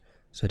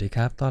วัสดีค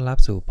รับต้อนรับ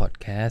สู่พอด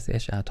แคสต์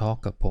HR Talk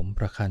กับผมป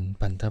ระคัน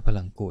ปันทพ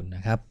ลังกุลน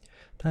ะครับ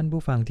ท่าน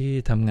ผู้ฟังที่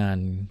ทำงาน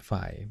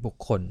ฝ่ายบุค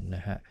คลน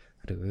ะฮะ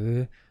หรือ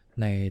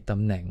ในต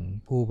ำแหน่ง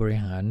ผู้บริ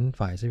หาร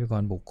ฝ่ายทรัพยาก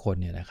รบุคคล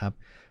เนี่ยนะครับ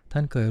ท่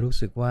านเคยรู้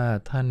สึกว่า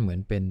ท่านเหมือน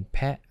เป็นแพ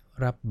ะ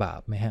รับบา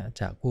ปไหมฮะ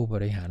จากผู้บ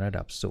ริหารระ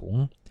ดับสูง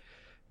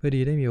พอ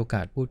ดีได้มีโอก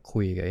าสพูดคุ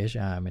ยกับ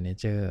HR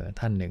Manager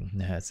ท่านหนึ่ง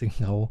นะฮะซึ่ง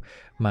เขา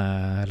มา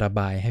ระบ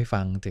ายให้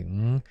ฟังถึง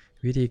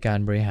วิธีการ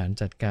บริหาร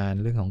จัดการ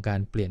เรื่องของกา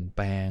รเปลี่ยนแป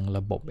ลงร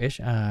ะบบ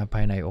HR ภ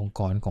ายในองค์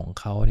กรของ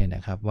เขาเนี่ยน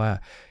ะครับว่า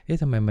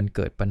ทำไมมันเ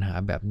กิดปัญหา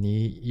แบบนี้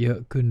เยอะ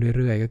ขึ้น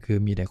เรื่อยๆก็คือ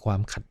มีแต่ควา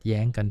มขัดแย้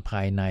งกันภ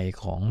ายใน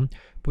ของ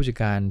ผู้จัด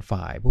การ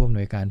ฝ่ายผู้อำน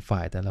วยการฝ่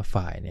ายแต่ละ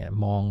ฝ่ายเนี่ย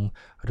มอง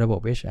ระบบ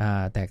HR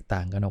แตกต่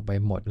างกันออกไป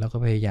หมดแล้วก็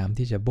พยายาม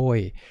ที่จะโบย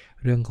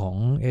เรื่องของ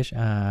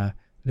HR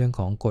เรื่อง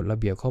ของกฎระ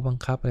เบียบข้อบัง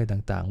คับอะไร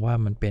ต่างๆว่า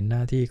มันเป็นหน้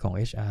าที่ของ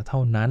HR เท่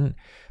านั้น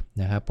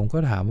นะครับผมก็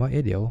ถามว่า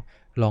เดี๋ยว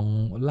ลอง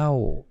เล่า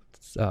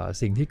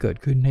สิ่งที่เกิด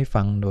ขึ้นให้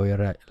ฟังโด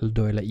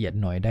ยละเอียด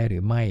หน่อยได้หรื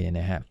อไม่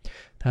นะฮะ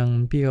ทาง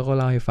พี่เขาก็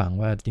เล่าให้ฟัง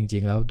ว่าจริ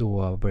งๆแล้วตัว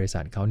บริษั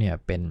ทเขาเนี่ย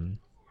เป็น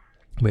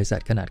บริษั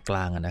ทขนาดกล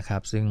างนะครั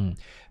บซึ่ง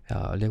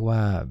เรียกว่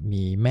า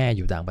มีแม่อ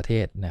ยู่ต่างประเท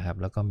ศนะครับ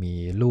แล้วก็มี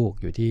ลูก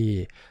อยู่ที่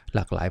หล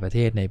ากหลายประเท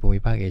ศในภูมิ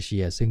ภาคเอเชี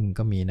ยซึ่ง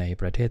ก็มีใน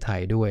ประเทศไท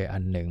ยด้วยอั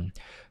นหนึ่ง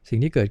สิ่ง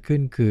ที่เกิดขึ้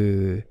นคือ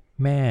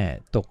แม่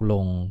ตกล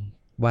ง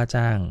ว่า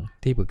จ้าง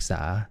ที่ปรึกษ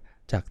า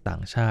จากต่า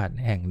งชาติ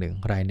แห่งหนึ่ง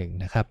รายหนึ่ง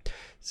นะครับ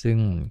ซึ่ง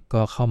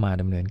ก็เข้ามา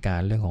ดำเนินการ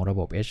เรื่องของระ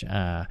บบ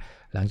HR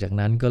หลังจาก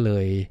นั้นก็เล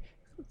ย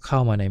เข้า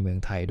มาในเมือง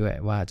ไทยด้วย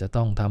ว่าจะ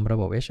ต้องทำระ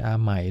บบ HR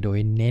ใหม่โดย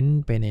เน้น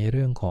ไปในเ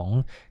รื่องของ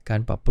การ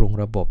ปรับปรุง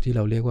ระบบที่เร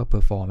าเรียกว่า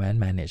performance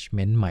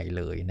management ใหม่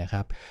เลยนะค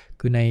รับ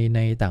คือใน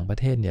ต่างประ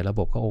เทศเนี่ยระบ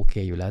บก็โอเค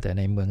อยู่แล้วแต่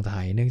ในเมืองไท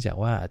ยเนื่องจาก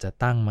ว่าอาจจะ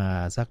ตั้งมา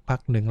สักพัก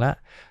หนึ่งละ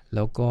แ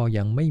ล้วก็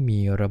ยังไม่มี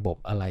ระบบ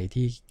อะไร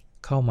ที่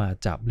เข้ามา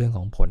จับเรื่องข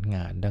องผลง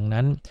านดัง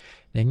นั้น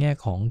ในแง่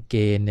ของเก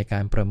ณฑ์ในกา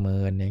รประเมิ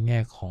นในแง่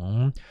ของ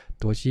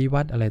ตัวชี้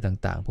วัดอะไร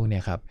ต่างๆพวกนี้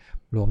ครับ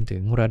รวมถึ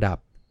งระดับ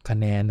คะ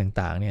แนน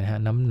ต่างๆเนี่ยนะฮะ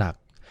น้ำหนัก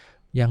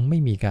ยังไม่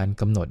มีการ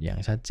กำหนดอย่าง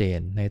ชัดเจน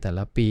ในแต่ล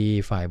ะปี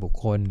ฝ่ายบุค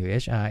คลหรือ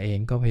HR เอง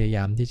ก็พยาย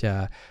ามที่จะ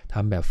ท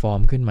ำแบบฟอร์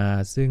มขึ้นมา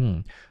ซึ่ง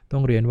ต้อ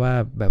งเรียนว่า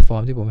แบบฟอ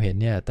ร์มที่ผมเห็น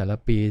เนี่ยแต่ละ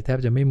ปีแทบ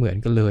จะไม่เหมือน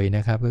กันเลยน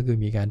ะครับก็คือ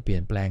มีการเปลี่ย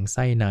นแปลงไ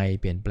ส้ใน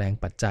เปลี่ยนแปลง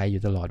ปัจจัยอ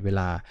ยู่ตลอดเว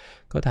ลา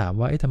ก็ถาม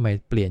ว่าทำไม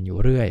เปลี่ยนอยู่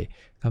เรื่อย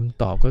ค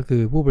ำตอบก็คื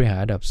อผู้บริหาร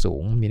ระดับสู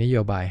งมีนโย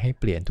บายให้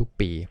เปลี่ยนทุก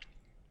ปี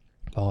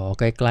พอ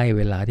ใกล้ๆเ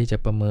วลาที่จะ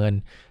ประเมิน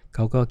เข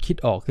าก็คิด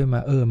ออกขึ้นมา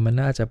มัน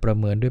น่าจะประ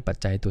เมินด้วยปัจ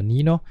จัยตัว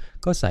นี้เนาะ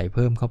ก็ใส่เ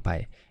พิ่มเข้าไป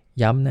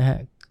ย้ำนะฮะ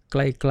ใ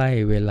กล้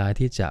ๆเวลา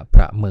ที่จะป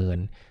ระเมิน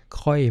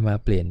ค่อยมา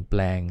เปลี่ยนแปล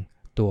ง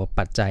ตัว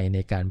ปัจจัยใน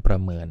การประ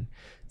เมิน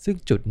ซึ่ง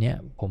จุดเนี้ย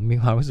ผมมี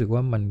ความรู้สึกว่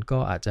ามันก็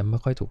อาจจะไม่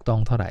ค่อยถูกต้อง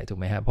เท่าไหร่ถูก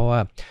ไหมฮะเพราะว่า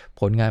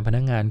ผลงานพ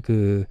นักงานคื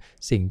อ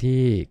สิ่ง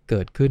ที่เ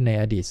กิดขึ้นใน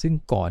อดีตซึ่ง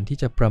ก่อนที่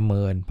จะประเ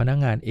มินพนัก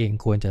งานเอง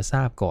ควรจะทร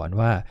าบก่อน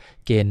ว่า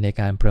เกณฑ์ใน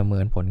การประเมิ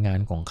นผลงาน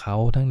ของเขา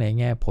ทั้งใน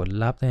แง่ผล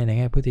ลัพธ์ใน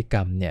แง่พฤติกร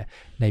รมเนี่ย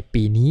ใน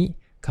ปีนี้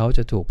เขาจ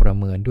ะถูกประ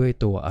เมินด้วย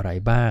ตัวอะไร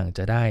บ้างจ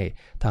ะได้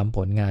ทำผ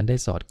ลงานได้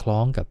สอดคล้อ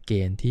งกับเก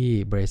ณฑ์ที่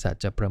บริษัท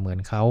จะประเมิน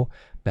เขา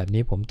แบบ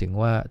นี้ผมถื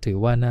อ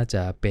ว่าน่าจ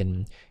ะเป็น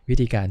วิ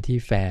ธีการที่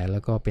แฟร์แล้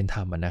วก็เป็นธร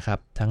รมนะครับ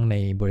ทั้งใน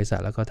บริษัท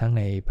แล้วก็ทั้ง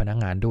ในพนัก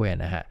งานด้วย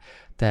นะฮะ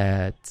แต่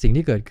สิ่ง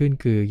ที่เกิดขึ้น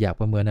คืออยาก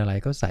ประเมินอะไร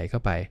ก็ใส่เข้า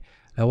ไป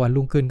แล้ววัน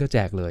รุ่งขึ้นก็แจ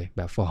กเลยแ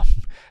บบฟอร์ม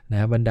น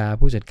ะบรรดา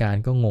ผู้จัดการ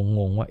ก็ง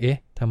งว่า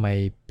ทำไม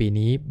ปี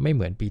นี้ไม่เห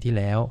มือนปีที่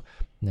แล้ว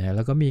นะแ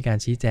ล้วก็มีการ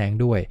ชี้แจง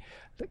ด้วย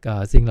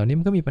สิ่งเหล่านี้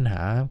มันก็มีปัญห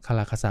าคา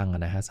ราคาซัง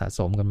นะฮะสะส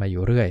มกันมาอ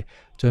ยู่เรื่อย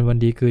จนวัน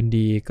ดีคืน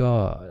ดีก็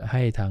ใ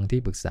ห้ทางที่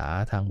ปรึกษา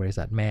ทางบริ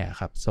ษัทแม่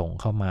ครับส่ง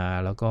เข้ามา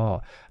แล้วก็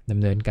ด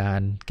ำเนินการ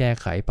แก้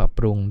ไขปรับป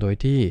รุงโดย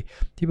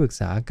ที่ปรึก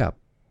ษากับ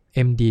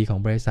MD ของ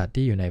บริษัท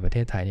ที่อยู่ในประเท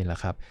ศไทยนี่แหละ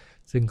ครับ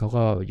ซึ่งเขา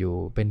ก็อยู่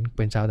เ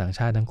ป็นชาวต่างช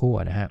าติทั้งคู่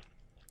นะฮะ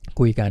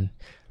คุยกัน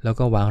แล้ว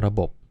ก็วางระ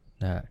บบ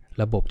นะ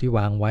ระบบที่ว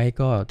างไว้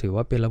ก็ถือ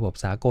ว่าเป็นระบบ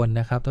สากล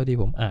นะครับเท่าที่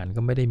ผมอ่าน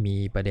ก็ไม่ได้มี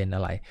ประเด็นอ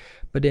ะไร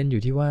ประเด็นอ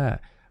ยู่ที่ว่า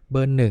เบ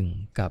อร์หนึ่ง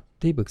กับ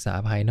ที่ปรึกษา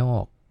ภายนอ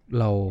ก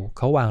เ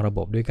ขาวางระบ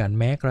บด้วยกัน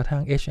แม้กระทั่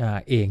ง HR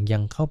เองยั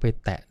งเข้าไป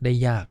แตะได้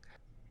ยาก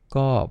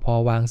ก็พอ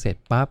วางเสร็จ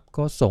ปั๊บ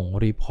ก็ส่ง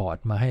รีพอร์ต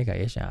มาให้กับ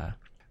HR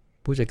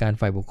ผู้จัดการ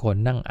ฝ่ายบุคคล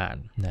นั่งอ่าน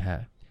นะฮะ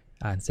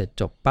อ่านเสร็จ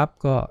จบปั๊บ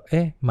ก็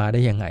มาได้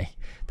ยังไง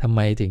ทำไม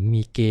ถึง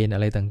มีเกณฑ์อะ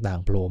ไรต่าง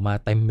ๆโผล่มา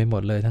เต็มไปหม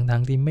ดเลยทั้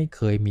งที่ไม่เ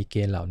คยมีเก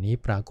ณฑ์เหล่านี้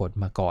ปรากฏ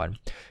มาก่อน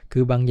คื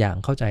อบางอย่าง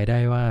เข้าใจได้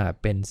ว่า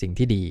เป็นสิ่ง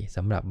ที่ดีส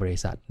ำหรับบริ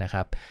ษัทนะค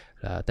รับ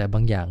แต่บา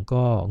งอย่าง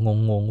ก็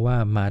งงว่า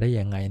มาได้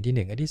ยังไงอันที่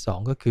1อันที่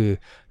2ก็คือ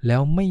แล้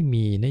วไม่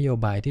มีนโย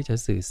บายที่จะ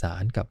สื่อสา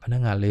รกับพนั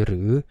กงานเลยห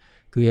รือ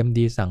คือ MD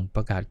สั่งป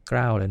ระกาศก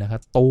ล้าวเลยนะครั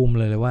บตูม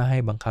เลยว่าให้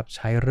บังคับใ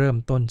ช้เริ่ม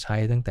ต้นใช้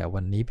ตั้งแต่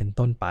วันนี้เป็น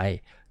ต้นไป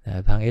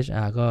ทาง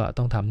HR ก็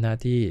ต้องทำหน้า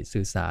ที่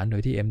สื่อสารโด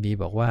ยที่ MD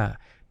บอกว่า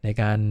ใน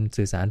การ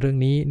สื่อสารเรื่อง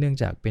นี้เนื่อง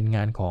จากเป็นง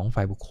านของ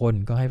ฝ่ายบุคคล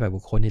ก็ให้ฝ่ายบุ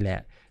คคลนี่แหล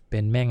ะเป็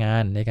นแม่งา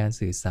นในการ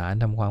สื่อสาร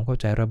ทำความเข้า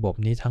ใจระบบ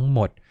นี้ทั้งหม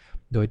ด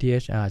โดยที่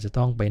HR จะ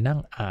ต้องไปนั่ง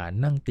อ่าน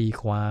นั่งตี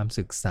ความ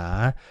ศึกษา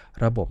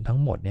ระบบทั้ง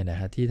หมดเนี่ยนะ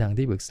ฮะที่ทาง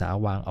ที่ปรึกษา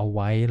วางเอาไ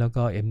ว้แล้ว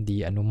ก็ MD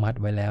อนุมัติ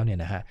ไว้แล้วเนี่ย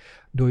นะฮะ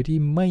โดยที่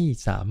ไม่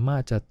สามาร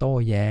ถจะโต้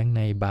แย้งใ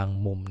นบาง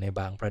มุมใน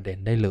บางประเด็น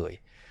ได้เลย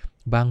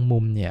บางมุ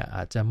มเนี่ยอ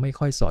าจจะไม่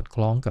ค่อยสอดค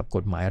ล้องกับก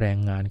ฎหมายแรง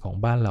งานของ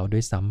บ้านเราด้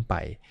วยซ้ำไป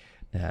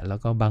นะฮะแล้ว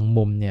ก็บาง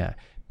มุมเนี่ย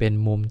เป็น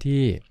มุม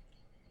ที่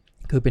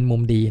คือเป็นมุ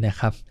มดีนะ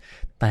ครับ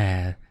แต่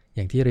อ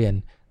ย่างที่เรียน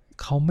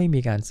เขาไม่มี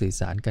การสื่อ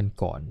สารกัน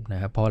ก่อนนะ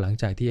ครับพอหลัง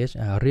จากที่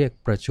HR เรียก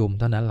ประชุม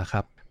เท่านั้นแหละค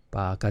รับ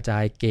กระจา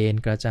ยเกณ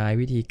ฑ์กระจาย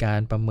วิธีการ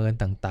ประเมิน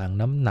ต่างๆ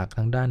น้ำหนัก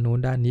ทั้งด้านนู้น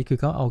ด้านนี้คือ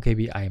เขาเอา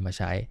KPI มา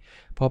ใช้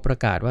พอประ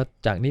กาศว่า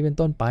จากนี้เป็น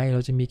ต้นไปเรา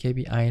จะมี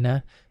KPI นะ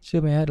เชื่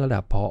อไหมฮะระดั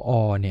บผอ.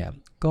เนี่ย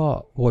ก็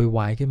โวยว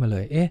ายขึ้นมาเล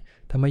ยเอ๊ะ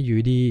ทำไมอยู่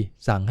ดี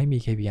สั่งให้มี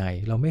KPI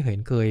เราไม่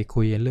เคย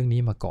คุยกันเรื่อง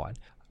นี้มาก่อน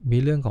มี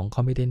เรื่องของ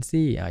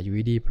competency อยู่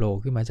ดีโผล่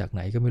ขึ้นมาจากไห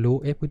นก็ไม่รู้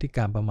พฤติกร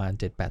รมประมาณ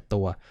 7-8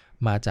 ตัว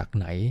มาจาก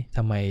ไหนท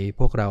ำไม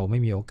พวกเราไม่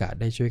มีโอกาส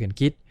ได้ช่วยกัน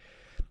คิด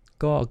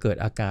ก็เกิด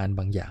อาการ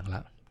บางอย่างล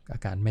ะอา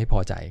การไม่พอ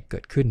ใจเกิ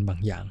ดขึ้นบาง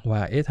อย่างว่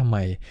าทำไม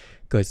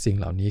เกิดสิ่ง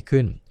เหล่านี้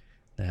ขึ้น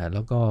นะฮะแ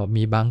ล้วก็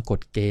มีบางก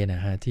ฎเกณฑ์น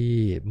ะฮะที่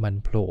มัน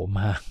โผล่ม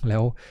าแล้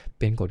ว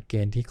เป็นกฎเก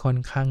ณฑ์ที่ค่อน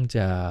ข้างจ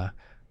ะ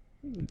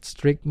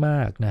strict ม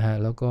ากนะฮะ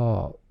แล้วก็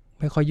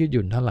ไม่ค่อยยืดห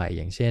ยุ่นเท่าไหร่อ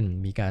ย่างเช่น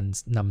มีการ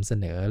นำเส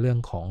นอเรื่อง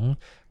ของ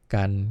ก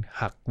าร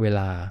หักเว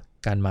ลา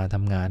การมาท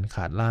ำงานข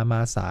าดลามา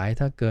สาย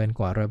ถ้าเกิน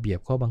กว่าระเบียบ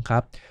ข้อบังคั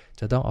บ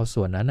จะต้องเอา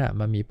ส่วนนั้น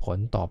มามีผล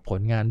ต่อผ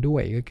ลงานด้ว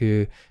ยก็คือ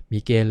มี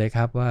เกณฑ์เลยค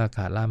รับว่าข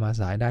าดลามา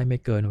สายได้ไม่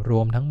เกินร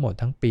วมทั้งหมด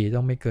ทั้งปี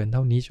ต้องไม่เกินเท่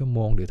านี้ชั่วโม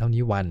งหรือเท่า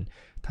นี้วัน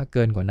ถ้าเ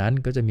กินกว่านั้น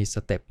ก็จะมีส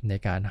เต็ปใน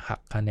การหัก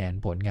คะแนน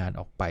ผลงาน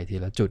ออกไปที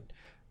ละจุด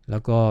แล้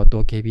วก็ตั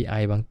ว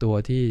KPI บางตัว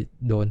ที่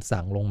โดน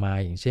สั่งลงมา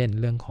อย่างเช่น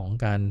เรื่องของ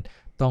การ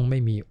ต้องไม่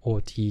มี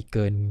OT เ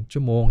กิน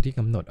ชั่วโมงที่ก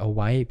ำหนดเอาไ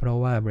ว้เพราะ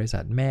ว่าบริษั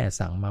ทแม่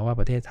สั่งมาว่า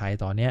ประเทศไทย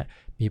ตอนนี้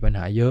มีปัญห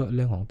าเยอะเ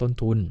รื่องของต้น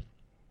ทุน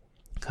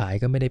ขาย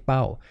ก็ไม่ได้เป้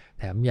า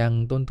แถมยัง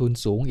ต้นทุน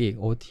สูงอีก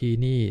OT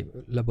นี่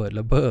ระเบิด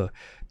ระเบ้อ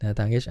นะท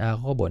าง HR เข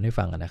าก็บ่นให้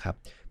ฟังนะครับ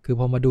คือ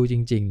พอมาดูจ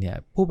ริงๆเนี่ย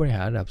ผู้บริห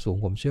ารระดับสูง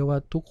ผมเชื่อว่า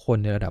ทุกคน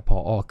ในระดับผ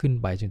อ.ขึ้น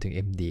ไปจนถึง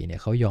MD เนี่ย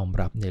เขายอม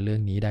รับในเรื่อ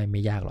งนี้ได้ไ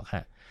ม่ยากหรอกฮ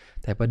ะ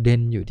แต่ประเด็น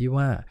อยู่ที่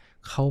ว่า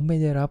เขาไม่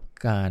ได้รับ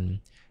การ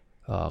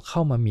เข้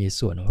ามามี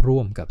ส่วนร่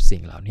วมกับ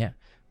สิ่งเหล่านี้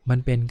มัน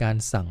เป็นการ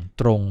สั่ง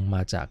ตรงม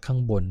าจากข้า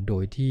งบนโด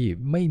ยที่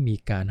ไม่มี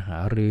การหา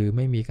รือไ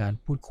ม่มีการ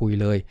พูดคุย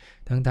เลย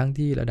ทั้ง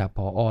ที่ระดับผ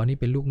อ.นี่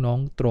เป็นลูกน้อง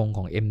ตรงข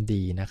อง MD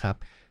นะครับ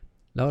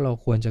แล้วเรา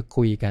ควรจะ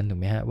คุยกันถูก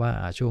ไหมฮะว่า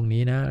ช่วง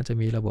นี้นะจะ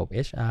มีระบบ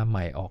HR ให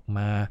ม่ออกม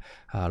า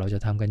เราจะ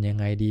ทำกันยัง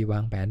ไงดีวา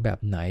งแผนแบบ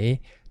ไหน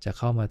จะเ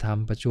ข้ามาท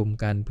ำประชุม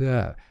กันเพื่อ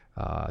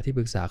ที่ป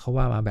รึกษาเขา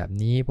ว่ามาแบบ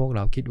นี้พวกเร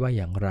าคิดว่าอ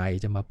ย่างไร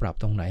จะมาปรับ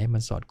ตรงไหนให้มั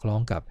นสอดคล้อ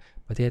งกับ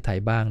ประเทศไทย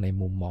บ้างใน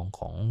มุมมองข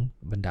อง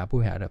บรรดาผู้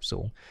บริหารระดับสู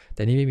งแ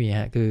ต่นี่ไม่มีฮ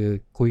ะคือ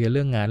คุยกันเ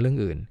รื่องงานเรื่อง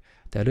อื่น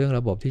แต่เรื่องร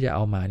ะบบที่จะเอ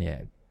ามาเนี่ย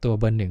ตัว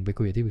เบอร์หนึ่งไป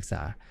คุยกับที่ปรึกษ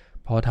า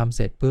พอทำเ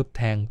สร็จปุ๊บ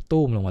แทง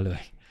ตุ้มลงมาเล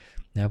ย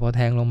นะพอแ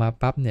ทงลงมา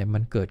ปั๊บเนี่ยมั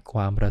นเกิดคว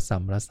ามระส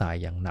ำระสาย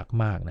อย่างหนัก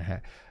มากนะฮะ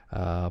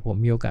ผม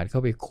มีโอกาสเข้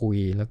าไปคุย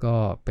แล้วก็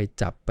ไป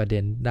จับประเด็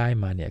นได้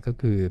มาเนี่ยก็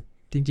คือ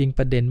จริงๆป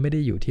ระเด็นไม่ได้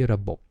อยู่ที่ระ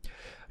บบ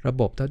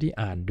เท่าที่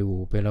อ่านดู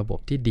เป็นระบบ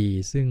ที่ดี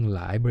ซึ่งห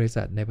ลายบริ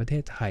ษัทในประเท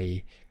ศไทย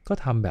ก็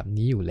ทำแบบ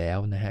นี้อยู่แล้ว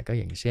นะฮะก็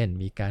อย่างเช่น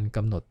มีการก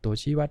ำหนดตัว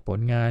ชี้วัดผล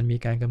งานมี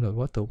การกำหนด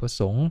วัตถุประ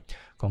สงค์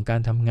ของกา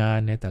รทำงาน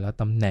ในแต่ละ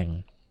ตำแหน่ง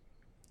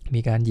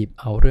มีการหยิบ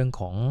เอาเรื่อง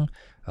ของ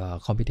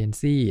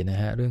competency นะ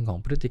ฮะเรื่องของ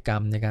พฤติกรร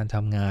มในการท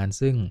ำงาน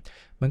ซึ่ง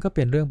มันก็เ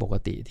ป็นเรื่องปก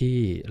ติที่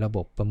ระบ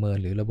บประเมิน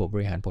หรือระบบบ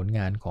ริหารผลง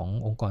านของ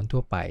องค์กรทั่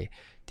วไป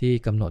ที่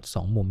กำหนด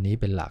2มุมนี้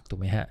เป็นหลักถู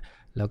กไหมฮะ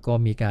แล้วก็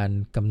มีการ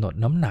กำหนด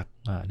น้ำหนัก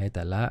ในแ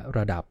ต่ละร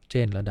ะดับเ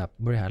ช่นระดับ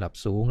บริหารระดับ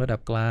สูงระดั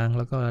บกลางแ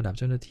ล้วก็ระดับ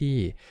เจ้าหน้าที่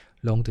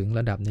ลงถึงร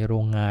ะดับในโร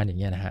งงานอย่าง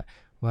เงี้ยนะฮะ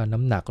ว่าน้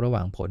ำหนักระหว่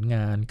างผลง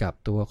านกับ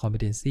ตัว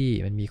competency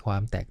มันมีควา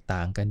มแตกต่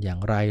างกันอย่าง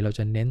ไรเราจ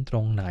ะเน้นตร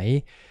งไหน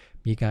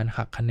มีการ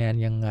หักคะแนน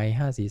ยังไง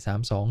5 4 3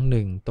 2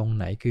 1ตรงไ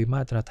หนคือม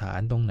าตรฐาน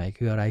ตรงไหน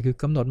คืออะไรคือ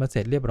กำหนดมาเส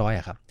ร็จเรียบร้อย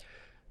ครับ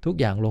ทุก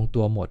อย่างลง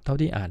ตัวหมดเท่า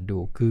ที่อ่านดู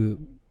คือ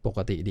ปก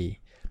ติดี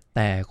แ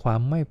ต่ควา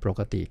มไม่ป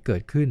กติเกิ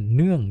ดขึ้นเ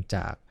นื่องจ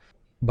าก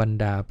บรร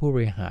ดาผู้บ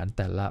ริหารแ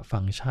ต่ละฟั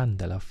งก์ชัน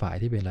แต่ละฝ่าย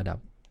ที่เป็นระดับ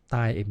ใ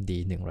ต้ MD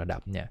 1 ระดั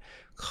บเนี่ย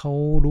เขา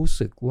รู้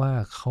สึกว่า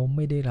เขาไ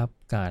ม่ได้รับ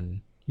การ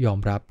ยอม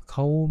รับเข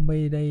าไม่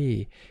ได้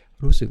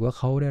รู้สึกว่าเ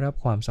ขาได้รับ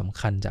ความสำ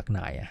คัญจากน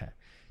ายฮะ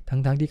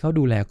ทั้งที่เขา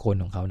ดูแลคน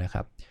ของเขานะค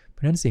รับเพร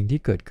าะฉะนั้นสิ่งที่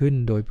เกิดขึ้น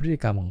โดยพฤติ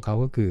กรรมของเขา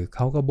ก็คือเข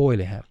าก็โบย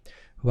เลยฮะ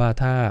ว่า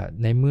ถ้า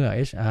ในเมื่อ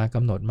HR ก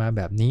ำหนดมาแ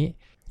บบนี้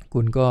คุ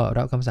ณก็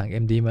รับคำสั่ง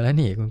MD มาแล้ว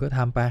นี่คุณก็ท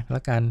ำไปแล้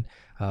วกัน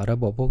ระ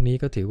บบพวกนี้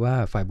ก็ถือว่า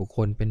ฝ่ายบุคค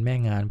ลเป็นแม่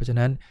งานเพราะฉะ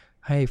นั้น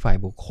ให้ฝ่าย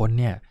บุคคล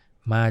เนี่ย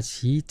มา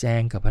ชี้แจ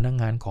งกับพนัก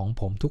งานของ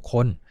ผมทุกค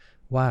น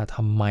ว่าท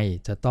ำไม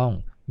จะต้อง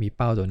มีเ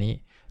ป้าตัวนี้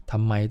ท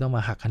ำไมต้องม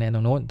าหักคะแนนตร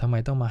งโน้นทำไม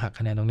ต้องมาหัก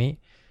คะแนนตรงนี้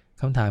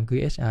คำถามคือ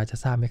HR จะ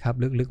ทราบไหมครับ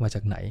ลึกๆมาจ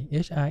ากไหน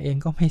HR เอง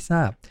ก็ไม่ทร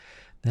าบ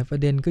แต่ประ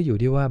เด็นก็อยู่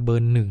ที่ว่าเบอ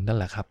ร์หนึ่งนั่น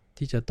แหละครับ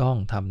ที่จะต้อง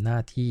ทำหน้า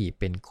ที่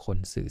เป็นคน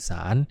สื่อส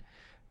าร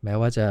แม้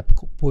ว่าจะ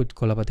พูด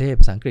คนละประเทศ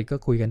ภาษาอังกฤษก็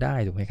คุยกันได้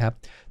ถูกไหมครับ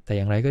แต่อ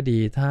ย่างไรก็ดี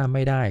ถ้าไ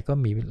ม่ได้ก็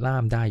มีล่า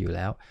มได้อยู่แ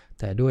ล้ว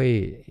แต่ด้วย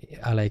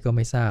อะไรก็ไ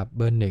ม่ทราบเ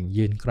บอร์หนึ่ง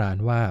ยืนกราน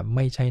ว่าไ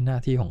ม่ใช่หน้า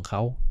ที่ของเข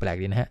าแปลก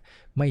ดีนะฮะ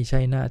ไม่ใช่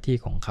หน้าที่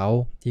ของเขา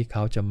ที่เข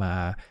าจะมา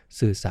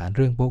สื่อสารเ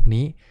รื่องพวก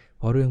นี้เ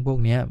พราะเรื่องพวก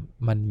นี้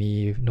มันมี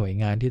หน่วย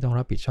งานที่ต้อง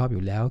รับผิดชอบอ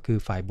ยู่แล้วคือ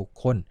ฝ่ายบุค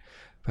คล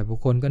ฝ่ายบุค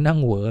คลก็นั่ง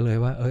เหวอเลย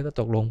ว่า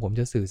ตกลงผม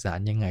จะสื่อสาร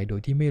ยังไงโด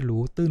ยที่ไม่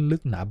รู้ตื้นลึ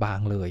กหนาบาง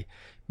เลย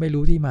ไม่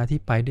รู้ที่มาที่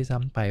ไปด้วยซ้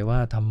ำไปว่า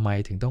ทำไม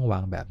ถึงต้องวา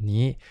งแบบ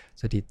นี้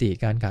สถิติ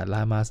การขาดล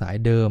ามาสาย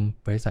เดิม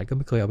บริษัทก็ไ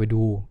ม่เคยเอาไป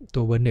ดูตั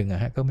วเบอร์หนึ่ง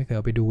ก็ไม่เคยเ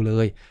อาไปดูเล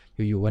ย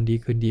อยู่ๆวันดี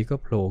คืนดีก็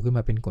โผล่ขึ้นม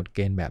าเป็นกฎเก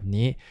ณฑ์แบบ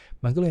นี้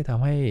มันก็เลยท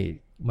ำให้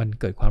มัน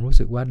เกิดความรู้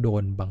สึกว่าโด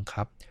นบัง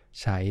คับ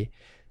ใช้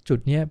จุด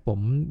นี้ผม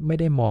ไม่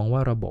ได้มองว่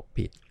าระบบ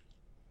ผิด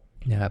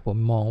นะครับผม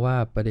มองว่า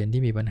ประเด็น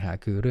ที่มีปัญหา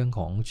คือเรื่องข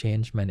อง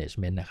change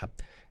management นะครับ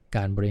ก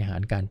ารบริหา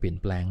รการเปลี่ยน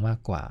แปลงมาก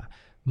กว่า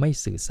ไม่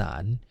สื่อสา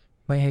ร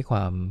ไม่ให้คว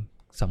าม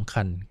สำ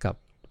คัญกับ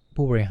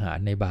ผู้บริหาร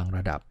ในบางร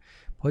ะดับ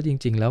เพราะจ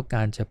ริงๆแล้วก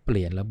ารจะเป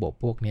ลี่ยนระบบ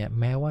พวกนี้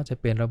แม้ว่าจะ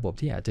เป็นระบบ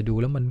ที่อาจจะดู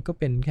แล้วมันก็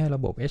เป็นแค่ร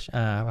ะบบ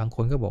HR บางค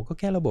นก็บอกก็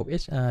แค่ระบบ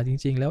HR จ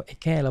ริงๆแล้ว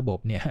แค่ระบบ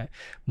เนี่ย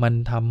มัน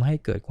ทำให้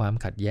เกิดความ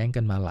ขัดแย้ง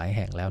กันมาหลายแ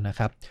ห่งแล้วนะค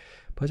รับ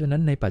เพราะฉะนั้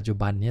นในปัจจุ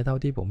บันนี้เท่า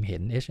ที่ผมเห็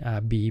น HR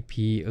BP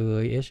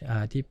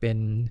HR ที่เป็น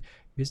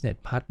Business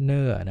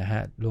Partner นะฮ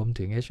ะรวม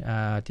ถึง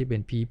HR ที่เป็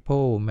น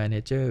People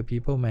Manager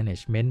People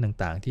Management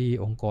ต่างๆที่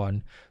องค์กร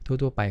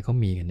ทั่วๆไปเขา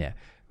มีกันเนี่ย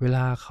เวล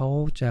าเขา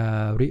จะ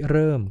ริเ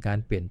ริ่มการ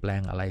เปลี่ยนแปล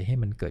งอะไรให้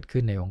มันเกิด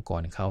ขึ้นในองค์ก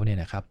รเขาเนี่ย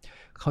นะครับ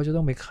เขาจะต้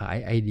องไปขาย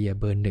ไอเดีย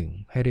เบอร์หนึ่ง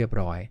ให้เรียบ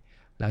ร้อย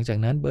หลังจาก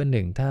นั้นเบอร์ห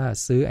นึ่งถ้า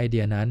ซื้อไอเดี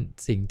ยนั้น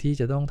สิ่งที่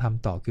จะต้องท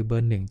ำต่อคือเบอ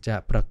ร์หนึ่งจะ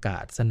ประกา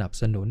ศสนับ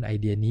สนุนไอ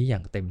เดียนี้อย่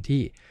างเต็ม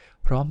ที่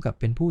พร้อมกับ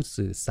เป็นผู้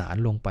สื่อสาร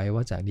ลงไป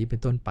ว่าจากนี้เป็น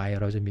ต้นไป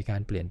เราจะมีกา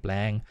รเปลี่ยนแปล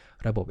ง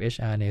ระบบ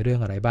HR ในเรื่อง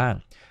อะไรบ้าง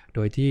โด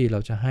ยที่เรา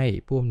จะให้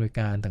ผู้อำนวย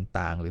การ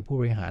ต่างๆหรือผู้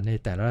บริหารใน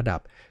แต่ละระดั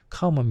บเ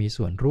ข้ามามี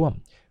ส่วนร่วม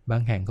บา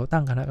งแห่งเขา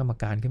ตั้งคณะกรรม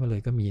การขึ้นมาเล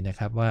ยก็มีนะ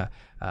ครับว่า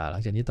หลั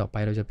งจากนี้ต่อไป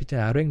เราจะพิจาร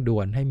ณาเร่งด่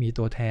วนให้มี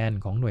ตัวแทน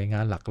ของหน่วยงา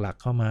นหลัก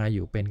ๆเข้ามาอ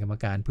ยู่เป็นกรรม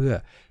การเพื่อ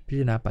พิจ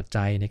ารณาปัจ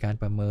จัยในการ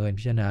ประเมิน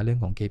พิจารณาเรื่อง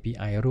ของ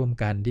KPI ร่วม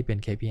กันที่เป็น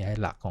KPI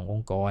หลักของอ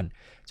งค์กร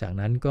จาก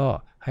นั้นก็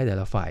ให้แต่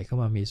ละฝ่ายเข้า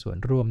มามีส่วน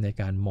ร่วมใน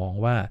การมอง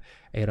ว่า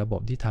ไอ้ระบ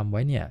บที่ทำไ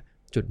ว้เนี่ย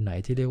จุดไหน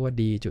ที่เรียกว่า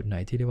ดีจุดไหน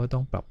ที่เรียกว่าต้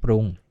องปรับปรุ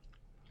ง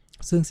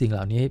ซึ่งสิ่งเห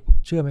ล่านี้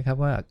เชื่อไหมครับ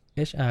ว่า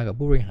HR กับ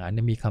ผู้บริหาร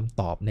มีคำ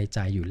ตอบในใจ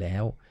อยู่แล้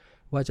ว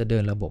ว่าจะเดิ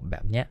นระบบแบ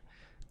บเนี้ย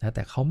นะแ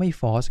ต่เขาไม่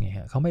ฟอร์สไงฮ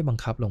ะเขาไม่บัง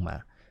คับลงมา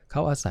เข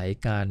าอาศัย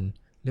การ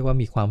เรียกว่า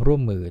มีความร่ว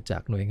มมือจา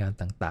กหน่วยงาน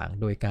ต่าง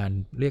ๆโดยการ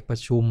เรียกประ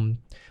ชุม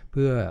เ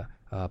พื่อ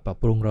ปรับ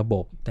ปรุงระบ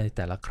บในแ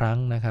ต่ละครั้ง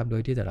นะครับโด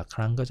ยที่แต่ละค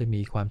รั้งก็จะ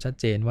มีความชัด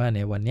เจนว่าใน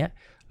วันนี้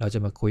เราจะ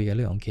มาคุยกันเ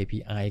รื่องของ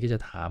KPI ก็จะ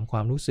ถามคว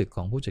ามรู้สึกข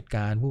องผู้จัดก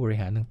ารผู้บริ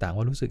หารต่างๆ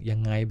ว่ารู้สึกยั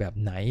งไงแบบ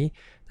ไหน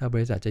ถ้าบ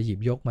ริษัทจะหยิบ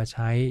ยกมาใ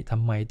ช้ท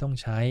ำไมต้อง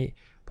ใช้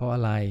เพราะอ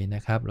ะไรน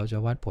ะครับเราจะ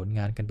วัดผลง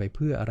านกันไปเ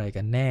พื่ออะไร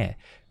กันแน่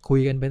คุย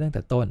กันไปตั้งแ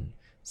ต่ต้น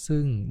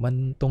ซึ่งมัน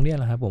ตรงนี้แ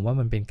หละครับผมว่า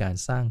มันเป็นการ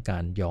สร้างกา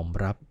รยอม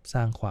รับส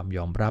ร้างความย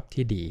อมรับ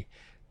ที่ดี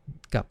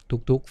กับ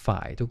ทุกๆฝ่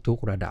ายทุก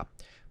ๆระดับ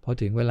พอ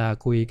ถึงเวลา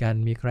คุยกัน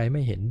มีใครไ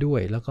ม่เห็นด้ว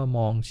ยแล้วก็ม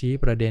องชี้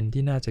ประเด็น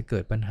ที่น่าจะเกิ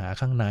ดปัญหา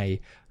ข้างใน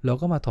เรา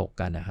ก็มาถก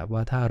กันนะครับว่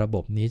าถ้าระบ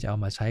บนี้จะเอา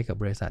มาใช้กับ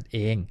บริษัทเอ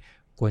ง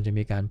ควรจะ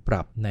มีการป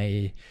รับใน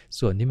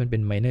ส่วนที่มันเป็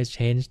น minor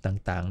change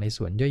ต่างๆใน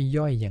ส่วน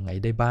ย่อยๆยังไง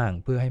ได้บ้าง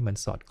เพื่อให้มัน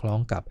สอดคล้อง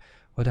กับ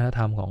วัฒนธ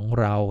รรมของ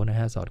เรานะ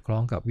ฮะสอดคล้อ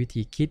งกับวิ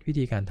ธีคิดวิ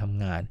ธีการท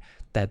ำงาน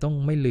แต่ต้อง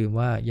ไม่ลืม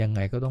ว่ายังไง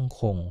ก็ต้อง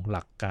คงห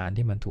ลักการ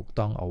ที่มันถูก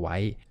ต้องเอาไว้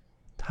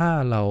ถ้า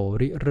เรา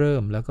ริเริ่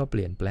มแล้วก็เป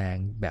ลี่ยนแปลง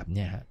แบบเ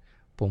นี้ยฮะ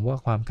ผมว่า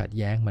ความขัด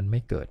แย้งมันไ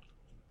ม่เกิด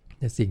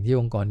แต่สิ่งที่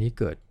องค์กรนี้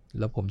เกิด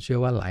แล้วผมเชื่อ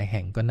ว่าหลายแ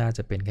ห่งก็น่าจ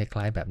ะเป็นค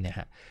ล้ายๆแบบเนี้ย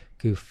ฮะ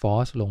คือฟอ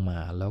ร์สลงมา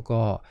แล้ว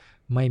ก็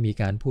ไม่มี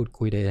การพูด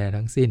คุยใดๆ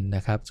ทั้งสิ้นน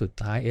ะครับสุด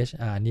ท้าย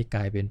HR นี่ก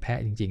ลายเป็นแพะ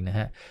จริงๆนะฮ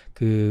ะ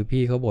คือ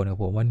พี่เขาบ่นกับ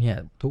ผมว่าเนี่ย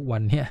ทุกวั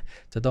นเนี่ย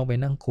จะต้องไป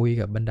นั่งคุย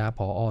กับบรรดาผ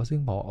อ.ซึ่ง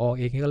ผอ.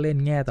เองก็เล่น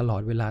แง่ตลอ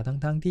ดเวลา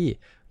ทั้งที่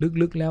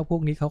ลึกๆแล้วพว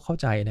กนี้เขาเข้า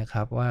ใจนะค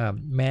รับว่า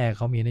แม่เ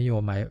ขามีนโ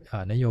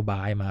ยบ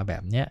ายมาแบ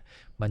บเนี้ย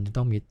มันจะ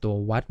ต้องมีตัว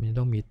วัดมันจะ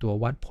ต้องมีตัว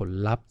วัดผล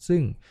ลัพธ์ซึ่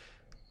ง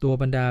ตัว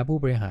บรรดาผู้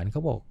บริหารเข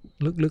าบอก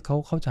ลึกๆเขา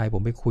เข้าใจผ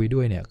มไปคุยด้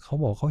วยเนี่ยเขา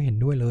บอกเขาเห็น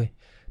ด้วยเลย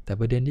แต่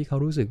ประเด็นที่เขา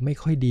รู้สึกไม่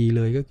ค่อยดีเ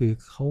ลยก็คือ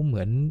เขาเห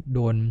มือนโ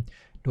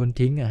ดน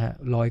ทิ้งอะฮะ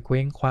ลอยเค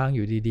ว้งคว้างอ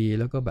ยู่ดีๆ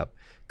แล้วก็แบบ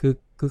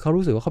คือเขา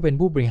รู้สึกว่าเขาเป็น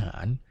ผู้บริหา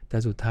รแต่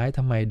สุดท้ายท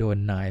ำไมโดน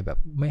นายแบบ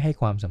ไม่ให้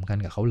ความสำคัญ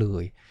กับเขาเล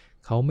ย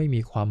เขาไม่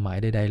มีความหมาย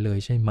ใดๆเลย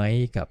ใช่ไหม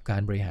กับกา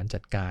รบริหารจั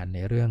ดการใน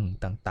เรื่อง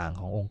ต่างๆ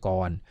ขององค์ก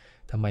ร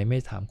ทำไมไม่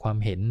ถามความ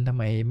เห็นทำ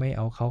ไมไม่เ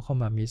อาเขาเข้า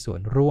มามีส่ว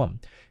นร่วม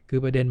คือ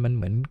ประเด็นมันเ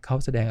หมือนเขา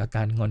แสดงอาก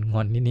ารง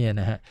อนๆนี่เนี่ย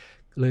นะฮะ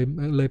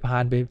เลยพา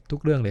นไปทุ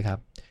กเรื่องเลยครั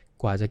บ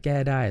กว่าจะแก้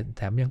ได้แ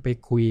ถมยังไป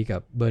คุยกั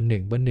บเบอร์ห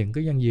นึ่ง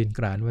ก็ยังยืนก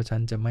รานว่าฉั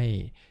นจะไม่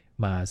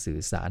มาสื่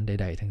อสารใ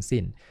ดๆทั้ง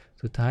สิ้น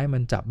สุดท้ายมั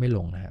นจับไม่ล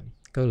งนะครับ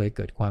ก็เลยเ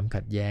กิดความ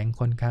ขัดแย้ง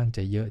ค่อนข้างจ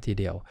ะเยอะที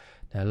เดียว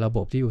แต่ระบ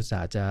บที่อุตสา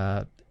ห์จะ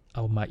เอ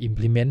ามา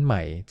implement ให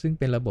ม่ซึ่ง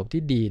เป็นระบบ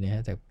ที่ดีนะฮ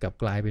ะแต่กลับ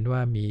กลายเป็นว่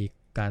ามี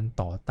การ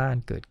ต่อต้าน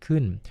เกิดขึ้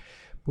น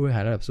ผู้บริหา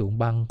รระดับสูง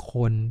บางค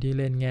นที่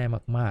เล่นแง่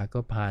มากๆก็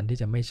พานที่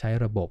จะไม่ใช้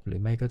ระบบหรือ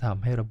ไม่ก็ท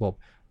ำให้ระบบ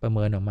ประเ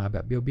มินออกมาแบ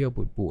บเบี้ยว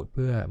ๆปูดๆเ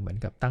พื่อเหมือน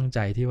กับตั้งใจ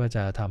ที่ว่าจ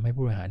ะทำให้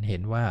ผู้บริหารเห็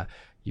นว่า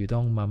อยู่ต้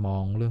องมามอ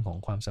งเรื่องของ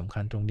ความสำคั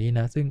ญตรงนี้น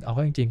ะซึ่งเอาเ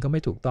ข้าจริงๆก็ไ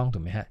ม่ถูกต้องถู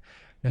กไหมฮะ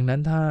ดังนั้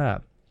นถ้า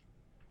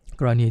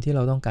กรณีที่เร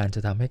าต้องการจ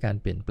ะทำให้การ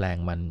เปลี่ยนแปลง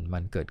มั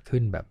นเกิดขึ้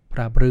นแบบร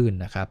าบรื่น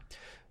นะครับ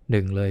ห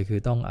นึ่งเลยคือ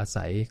ต้องอา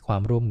ศัยควา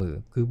มร่วมมือ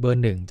คือเบอ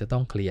ร์หนึ่งจะต้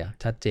องเคลียร์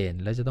ชัดเจน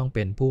และจะต้องเ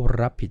ป็นผู้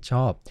รับผิดช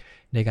อบ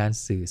ในการ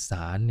สื่อส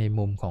ารใน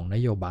มุมของน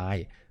โยบาย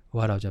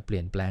ว่าเราจะเป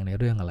ลี่ยนแปลงใน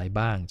เรื่องอะไร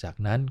บ้างจาก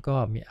นั้นก็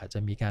อาจจะ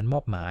มีการมอ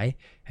บหมาย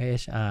ให้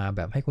HR แบ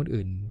บให้คน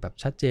อื่นแบบ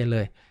ชัดเจนเล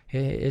ยให้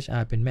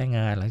HR เป็นแม่ง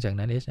านหลังจาก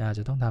นั้น HR จ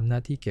ะต้องทำหน้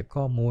าที่เก็บ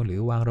ข้อมูลหรื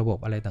อวางระบบ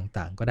อะไร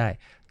ต่างๆก็ได้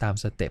ตาม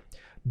สเต็ป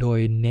โดย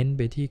เน้นไ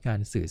ปที่การ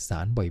สื่อสา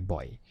รบ่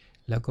อย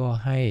ๆแล้วก็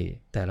ให้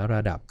แต่ละร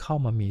ะดับเข้า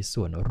มามี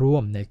ส่วนร่ว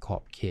มในขอ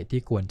บเขต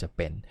ที่ควรจะเ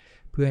ป็น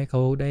เพื่อให้เข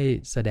าได้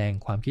แสดง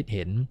ความคิดเ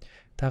ห็น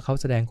ถ้าเขา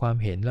แสดงความ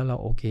เห็นแล้วเรา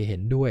โอเคเห็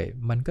นด้วย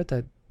มันก็จะ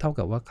เท่า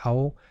กับว่าเขา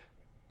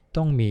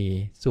ต้องมี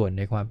ส่วนใ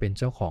นความเป็น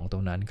เจ้าของตร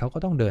งนั้นเขาก็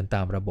ต้องเดินต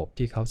ามระบบ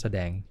ที่เขาแสด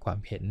งความ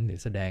เห็นหรือ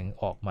แสดง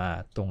ออกมา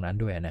ตรงนั้น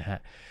ด้วยนะฮะ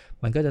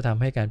มันก็จะท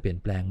ำให้การเปลี่ยน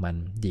แปลงมัน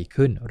ดี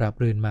ขึ้นราบ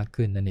รื่นมาก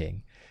ขึ้นนั่นเอง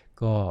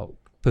ก็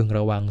พึงร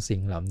ะวังสิ่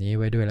งเหล่านี้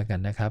ไว้ด้วยแล้วกั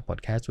นนะครับพอด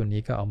แคสต์วัน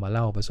นี้ก็เอามาเ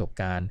ล่าประสบ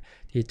การณ์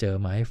ที่เจอ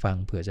มาให้ฟัง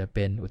เผื่อจะเ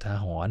ป็นอุทา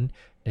หรณ์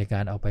ในกา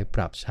รเอาไปป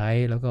รับใช้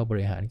แล้วก็บ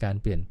ริหารการ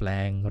เปลี่ยนแปล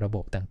งระบ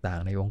บต่าง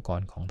ๆในองค์ก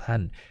รของท่า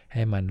นใ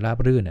ห้มันราบ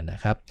รื่นน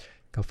ะครับ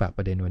ก็ฝากป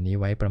ระเด็นวันนี้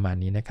ไว้ประมาณ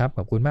นี้นะครับข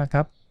อบคุณมากค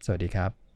รับสวัสดีครับ